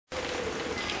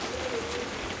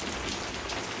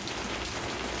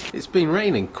It's been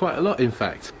raining quite a lot, in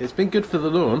fact. It's been good for the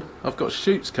lawn. I've got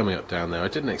shoots coming up down there. I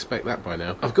didn't expect that by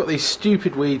now. I've got these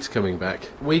stupid weeds coming back.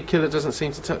 Weed killer doesn't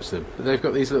seem to touch them. They've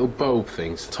got these little bulb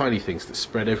things, tiny things that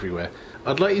spread everywhere.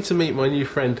 I'd like you to meet my new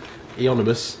friend,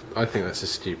 Euonymous. I think that's a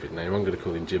stupid name. I'm going to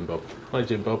call him Jim Bob. Hi,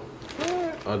 Jim Bob.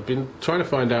 I've been trying to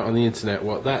find out on the internet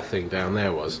what that thing down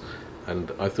there was, and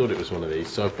I thought it was one of these,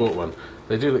 so I've bought one.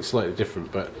 They do look slightly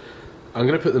different, but I'm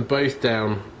going to put them both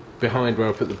down behind where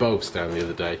I put the bulbs down the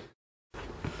other day.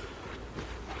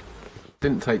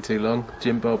 Didn't take too long.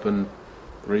 Jim Bob and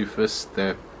Rufus,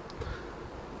 they're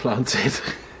planted.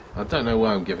 I don't know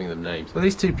why I'm giving them names. Well,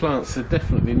 these two plants are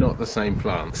definitely not the same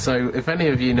plant. So if any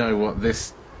of you know what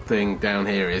this thing down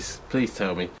here is, please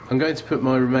tell me. I'm going to put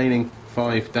my remaining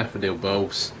 5 daffodil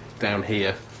bulbs down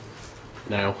here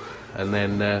now, and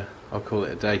then I'll call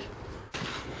it a day.